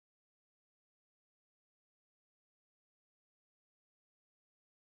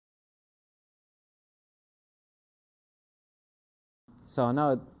So I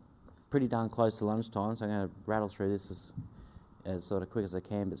know it's pretty darn close to lunchtime, so I'm going to rattle through this as sort of quick as I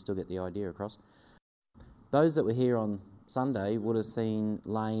can, but still get the idea across. Those that were here on Sunday would have seen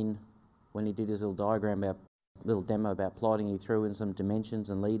Lane when he did his little diagram about, little demo about plotting you through in some dimensions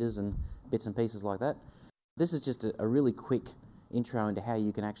and leaders and bits and pieces like that. This is just a really quick intro into how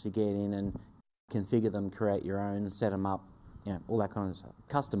you can actually get in and configure them, create your own, set them up, you know, all that kind of stuff.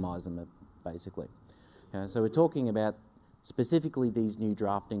 Customize them, basically. Okay, so we're talking about specifically these new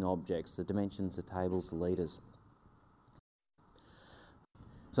drafting objects, the dimensions, the tables, the leaders.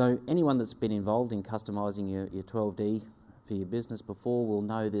 So anyone that's been involved in customising your 12D for your business before will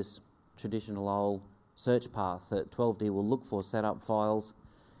know this traditional old search path that 12D will look for setup files,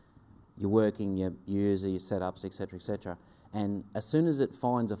 your working, your user, your setups, etc., etc. And as soon as it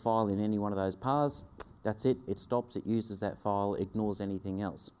finds a file in any one of those paths, that's it. It stops, it uses that file, ignores anything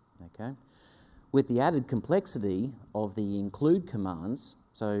else. Okay. With the added complexity of the include commands,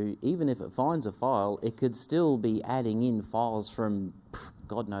 so even if it finds a file, it could still be adding in files from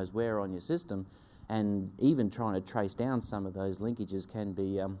God knows where on your system, and even trying to trace down some of those linkages can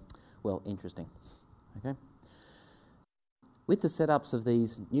be, well, interesting. Okay. With the setups of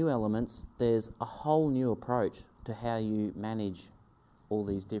these new elements, there's a whole new approach to how you manage all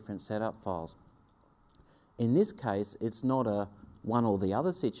these different setup files. In this case, it's not a one or the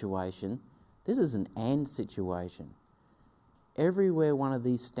other situation. This is an and situation. Everywhere one of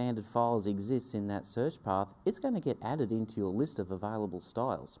these standard files exists in that search path, it's going to get added into your list of available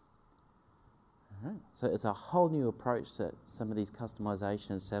styles. All right. So it's a whole new approach to some of these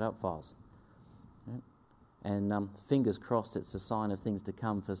customization and setup files. Right. And fingers crossed it's a sign of things to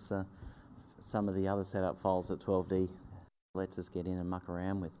come for some of the other setup files that 12D lets us get in and muck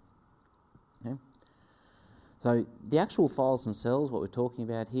around with. Okay. So the actual files themselves, what we're talking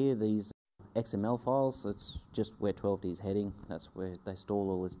about here, these XML files, that's just where 12D is heading. That's where they store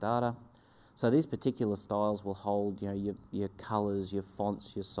all this data. So these particular styles will hold, you know, your colours, your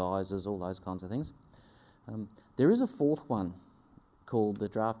fonts, your sizes, all those kinds of things. There is a fourth one called the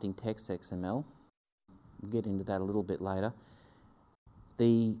drafting text XML. We'll get into that a little bit later.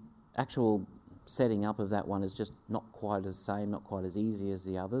 The actual setting up of that one is just not quite the same, not quite as easy as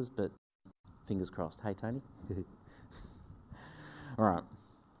the others, but fingers crossed. Hey, Tony? All right.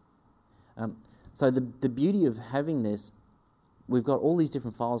 So the beauty of having this, we've got all these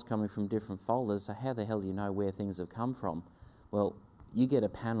different files coming from different folders, so how the hell do you know where things have come from? Well, you get a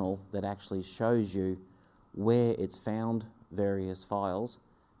panel that actually shows you where it's found various files,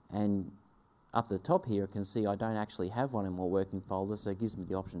 and up the top here I can see I don't actually have one in my working folder, so it gives me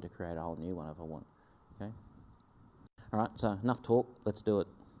the option to create a whole new one if I want. Okay. All right, so enough talk, let's do it.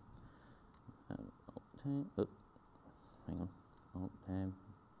 Hang on. Alt-Tab.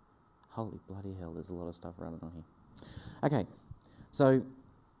 Holy bloody hell, there's a lot of stuff running on here. Okay, so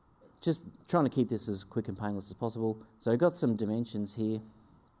just trying to keep this as quick and painless as possible. So I've got some dimensions here,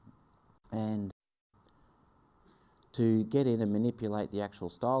 and to get in and manipulate the actual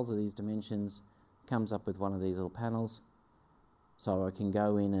styles of these dimensions comes up with one of these little panels. So I can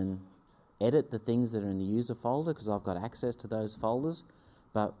go in and edit the things that are in the user folder because I've got access to those folders,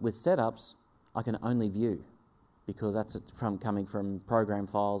 but with setups I can only view, because that's coming from program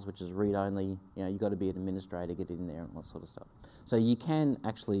files, which is read-only. You know, you've got to be an administrator, get in there and that sort of stuff. So you can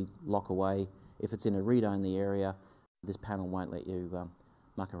actually lock away. If it's in a read-only area, this panel won't let you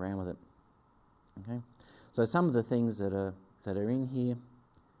muck around with it. Okay. So some of the things that are in here,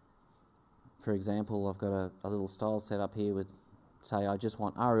 for example, I've got a little style set up here with, say, I just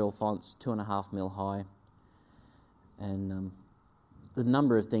want Arial fonts 2.5 mil high, and the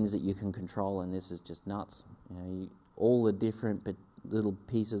number of things that you can control in this is just nuts. You know, all the different little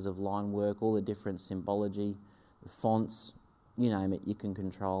pieces of line work, all the different symbology, the fonts, you name it, you can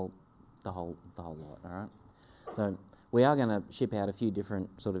control the whole lot. All right. So we are going to ship out a few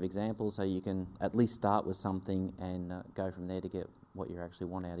different sort of examples, so you can at least start with something and go from there to get what you actually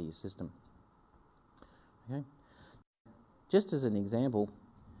want out of your system. Okay. Just as an example,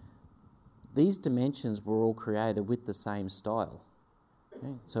 these dimensions were all created with the same style.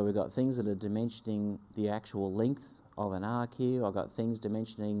 Okay. So we've got things that are dimensioning the actual length of an arc here. I've got things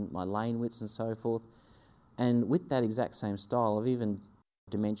dimensioning my lane widths and so forth. And with that exact same style, I've even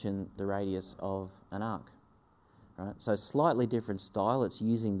dimensioned the radius of an arc. Right? So slightly different style. It's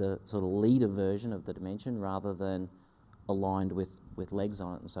using the sort of leader version of the dimension rather than aligned with legs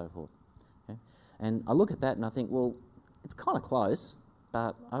on it and so forth. Okay? And I look at that and I think, well, it's kind of close,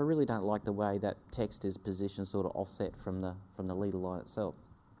 but I really don't like the way that text is positioned sort of offset from the leader line itself.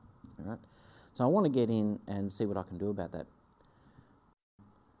 All right? So I want to get in and see what I can do about that.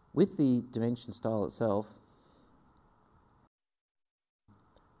 With the dimension style itself,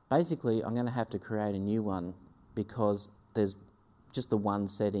 basically I'm going to have to create a new one because there's just the one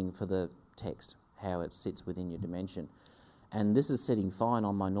setting for the text, how it sits within your dimension. And this is sitting fine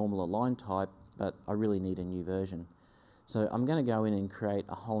on my normal align type, but I really need a new version. So I'm going to go in and create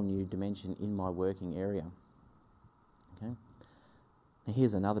a whole new dimension in my working area. Okay. Now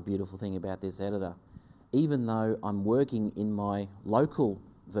here's another beautiful thing about this editor. Even though I'm working in my local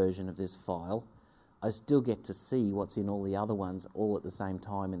version of this file, I still get to see what's in all the other ones all at the same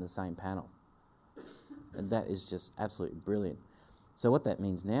time in the same panel. And that is just absolutely brilliant. So what that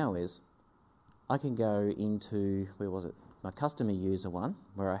means now is I can go into, where was it? My customer user one,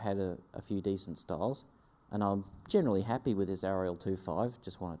 where I had a few decent styles, and I'm generally happy with this RL25,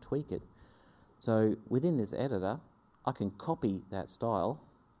 just want to tweak it. So within this editor, I can copy that style,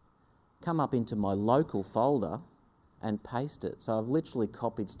 come up into my local folder and paste it. So I've literally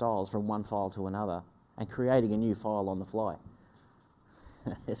copied styles from one file to another and creating a new file on the fly.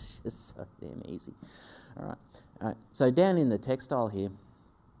 It's just so damn easy. All right. So down in the text style here,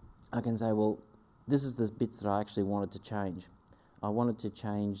 I can say, well, this is the bits that I actually wanted to change. I wanted to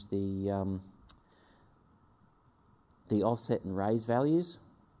change the offset and raise values.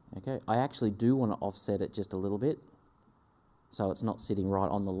 Okay, I actually do want to offset it just a little bit, so it's not sitting right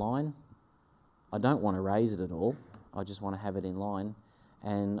on the line. I don't want to raise it at all. I just want to have it in line,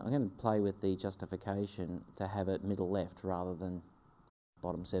 and I'm going to play with the justification to have it middle left rather than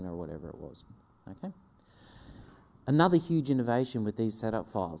bottom center or whatever it was. Okay. Another huge innovation with these setup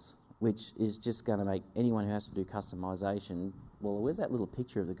files, which is just going to make anyone who has to do customization, well, where's that little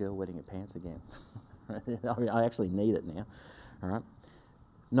picture of the girl wetting her pants again? I actually need it now. All right.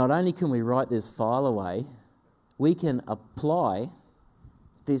 Not only can we write this file away, we can apply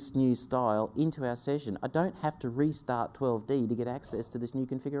this new style into our session. I don't have to restart 12D to get access to this new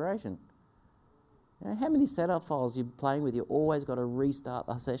configuration. You know, how many setup files you're playing with, you always got to restart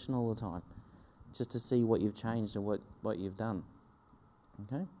the session all the time just to see what you've changed and what you've done.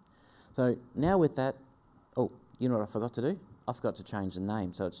 Okay? So now with that, oh, you know what I forgot to do? I forgot to change the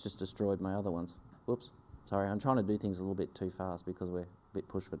name, so it's just destroyed my other ones. Whoops, sorry, I'm trying to do things a little bit too fast because we're a bit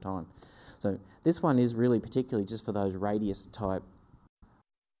pushed for time. So this one is really particularly just for those radius type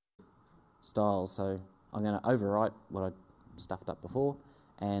styles, so I'm going to overwrite what I stuffed up before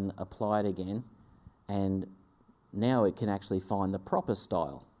and apply it again, and now it can actually find the proper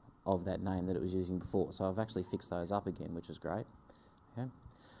style of that name that it was using before. So I've actually fixed those up again, which is great. Okay.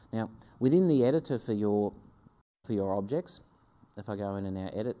 Now, within the editor for your objects, if I go in and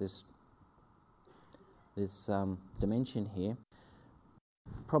now edit this dimension here,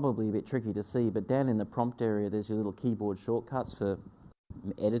 probably a bit tricky to see, but down in the prompt area there's your little keyboard shortcuts for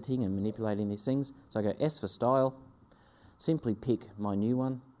editing and manipulating these things. So I go S for style, simply pick my new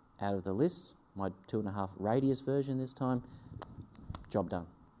one out of the list, my 2.5 radius version this time, job done.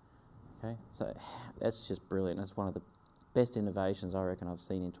 Okay, so that's just brilliant. That's one of the best innovations I reckon I've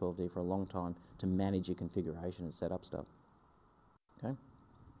seen in 12D for a long time to manage your configuration and set up stuff. Okay.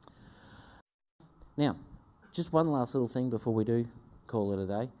 Now, just one last little thing before we do call it a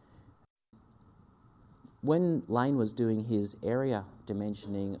day. When Lane was doing his area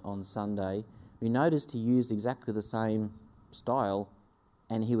dimensioning on Sunday, we noticed he used exactly the same style,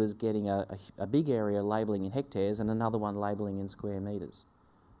 and he was getting a big area labelling in hectares and another one labelling in square metres.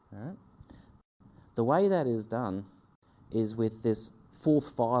 All right. The way that is done is with this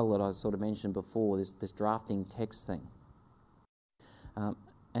fourth file that I sort of mentioned before, this drafting text thing.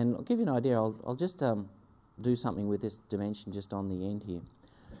 And I'll give you an idea. I'll just do something with this dimension just on the end here.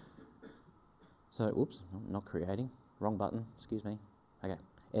 So, oops, not creating, wrong button, excuse me. Okay,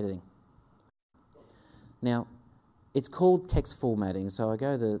 editing. Now, it's called text formatting, so I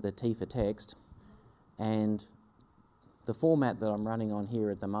go the T for text, and the format that I'm running on here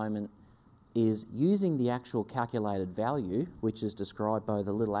at the moment is using the actual calculated value, which is described by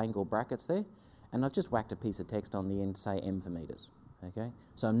the little angle brackets there, and I've just whacked a piece of text on the end to say M for metres. Okay,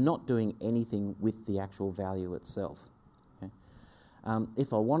 so I'm not doing anything with the actual value itself. Okay?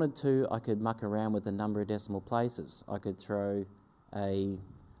 If I wanted to, I could muck around with the number of decimal places. I could throw a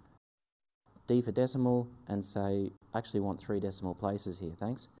D for decimal and say, I actually want 3 decimal places here,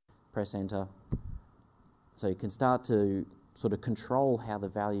 thanks. Press enter. So you can start to sort of control how the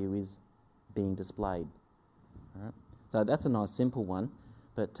value is being displayed. All right. So that's a nice simple one,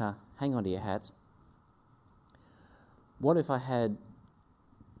 but hang on to your hats. What if I had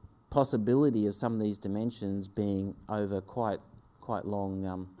possibility of some of these dimensions being over quite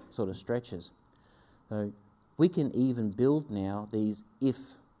long sort of stretches? So we can even build now these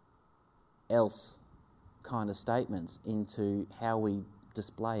if-else kind of statements into how we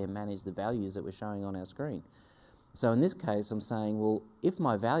display and manage the values that we're showing on our screen. So in this case, I'm saying, well, if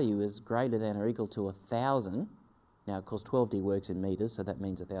my value is greater than or equal to 1,000, now of course 12D works in metres, so that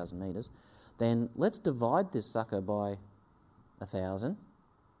means 1,000 metres, then let's divide this sucker by 1,000.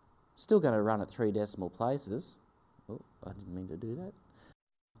 Still going to run at 3 decimal places. Oh, I didn't mean to do that.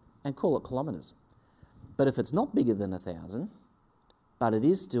 And call it kilometres. But if it's not bigger than 1,000, but it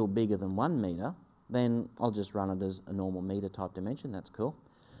is still bigger than 1 metre, then I'll just run it as a normal metre type dimension. That's cool.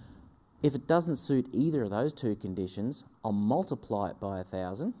 If it doesn't suit either of those two conditions, I'll multiply it by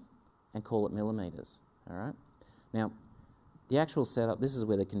 1,000 and call it millimetres. All right. Now, the actual setup, this is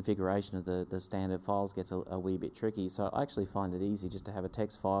where the configuration of the standard files gets a wee bit tricky. So I actually find it easy just to have a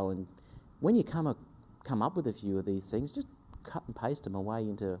text file, and when you come up with a few of these things, just cut and paste them away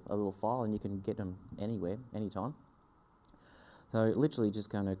into a little file, and you can get them anywhere, anytime. So literally just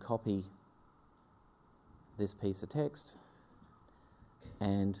going to copy this piece of text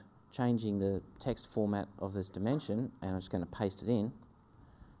and changing the text format of this dimension, and I'm just going to paste it in.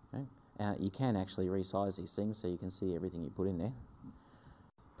 Okay. You can actually resize these things so you can see everything you put in there.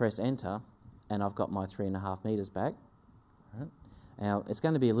 Press enter, and I've got my 3.5 metres back. Right. Now, it's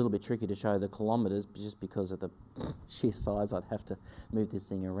going to be a little bit tricky to show the kilometres just because of the sheer size. I'd have to move this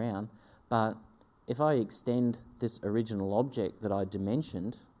thing around. But if I extend this original object that I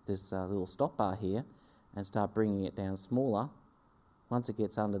dimensioned, this little stop bar here, and start bringing it down smaller, once it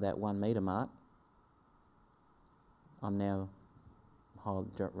gets under that 1 metre mark, I'm now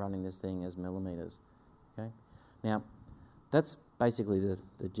running this thing as millimetres. Okay. Now, that's basically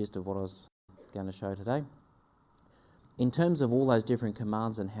the gist of what I was going to show today. In terms of all those different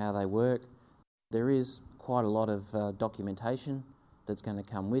commands and how they work, there is quite a lot of documentation that's going to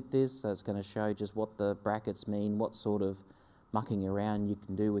come with this. So it's going to show just what the brackets mean, what sort of mucking around you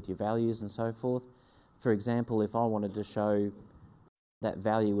can do with your values and so forth. For example, if I wanted to show that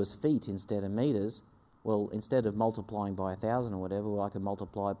value was feet instead of metres, well, instead of multiplying by 1,000 or whatever, well, I can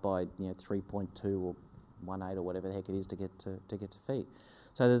multiply it by 3.2 or 1/8 or whatever the heck it is to get to feet.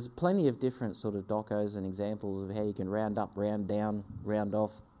 So there's plenty of different sort of docos and examples of how you can round up, round down, round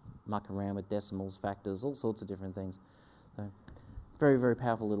off, muck around with decimals, factors, all sorts of different things. So very, very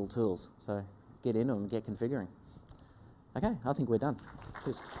powerful little tools. So get into them and get configuring. Okay, I think we're done.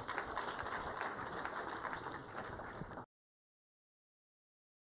 Cheers.